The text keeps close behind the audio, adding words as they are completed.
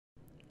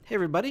Hey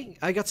everybody,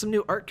 I got some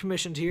new art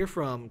commissioned here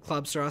from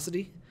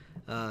Klobstrosity.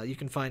 You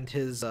can find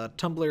his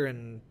Tumblr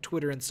and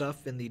Twitter and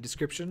stuff in the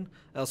description.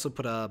 I also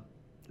put a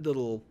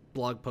little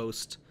blog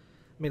post,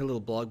 made a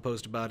little blog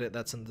post about it,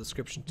 that's in the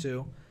description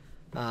too.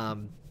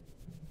 I've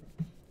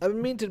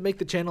been meaning to make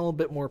the channel a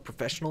bit more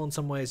professional in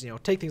some ways,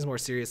 take things more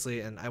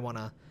seriously, and I want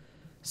to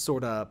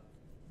sort of,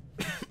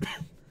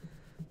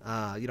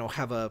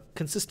 have a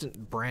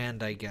consistent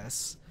brand, I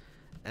guess.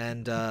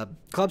 And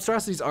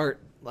Klobstrosity's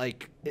art,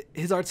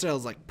 his art style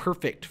is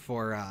perfect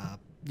for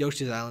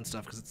Yoshi's Island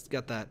stuff because it's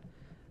got that,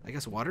 I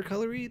guess,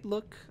 watercolory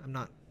look. I'm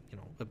not,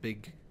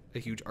 a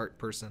huge art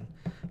person,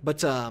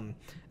 but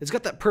it's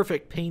got that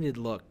perfect painted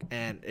look,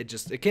 and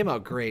it came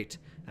out great.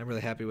 I'm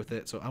really happy with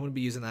it, so I'm gonna be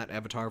using that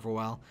avatar for a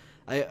while.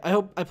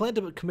 I plan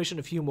to commission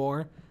a few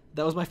more.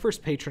 That was my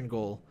first patron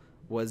goal,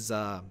 was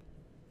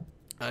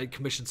I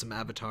commissioned some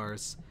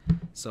avatars,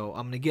 so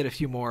I'm gonna get a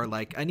few more.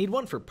 I need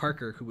one for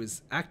Parker, who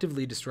is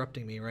actively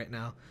disrupting me right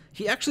now.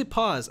 He actually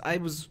paused. I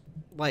was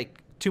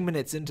 2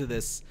 minutes into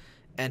this,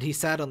 and he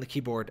sat on the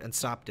keyboard and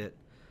stopped it.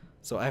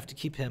 So I have to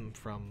keep him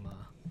from.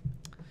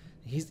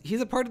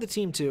 He's a part of the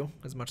team too,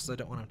 as much as I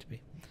don't want him to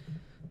be.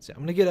 So I'm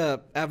gonna get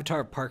a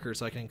avatar of Parker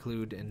so I can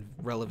include in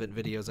relevant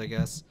videos, I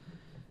guess,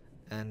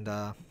 and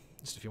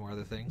just a few more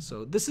other things.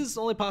 So this is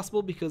only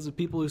possible because of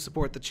people who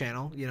support the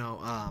channel.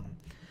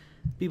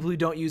 People who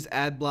don't use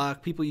ad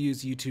block, people who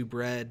use YouTube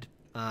Red,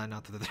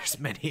 not that there's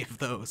many of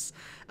those.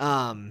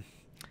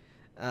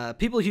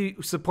 People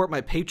who support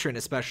my Patreon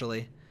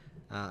especially.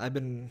 I've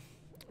been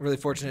really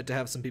fortunate to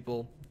have some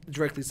people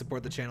directly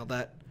support the channel.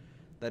 That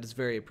is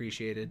very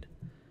appreciated.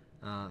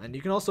 And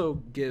you can also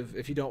give,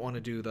 if you don't want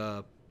to do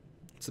the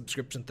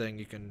subscription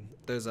thing,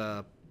 there's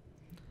a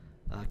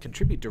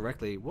contribute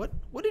directly. What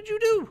did you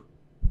do?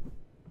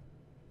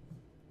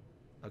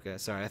 Okay,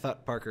 sorry, I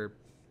thought Parker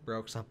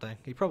broke something.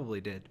 He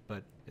probably did,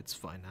 but it's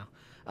fine now.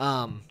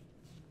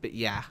 But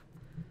yeah,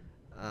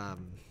 I've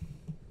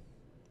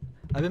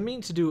been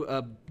meaning to do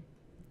a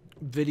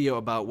video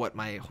about what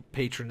my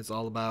Patreon is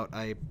all about.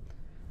 I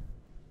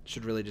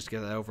should really just get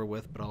that over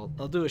with, but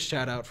I'll do a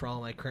shout out for all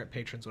my current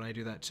patrons when I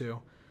do that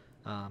too.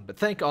 But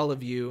thank all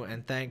of you,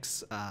 and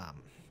thanks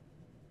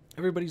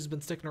everybody who's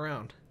been sticking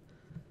around.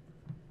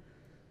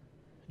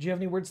 Do you have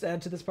any words to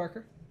add to this,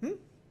 Parker? No,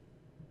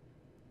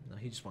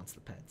 he just wants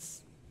the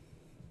pets.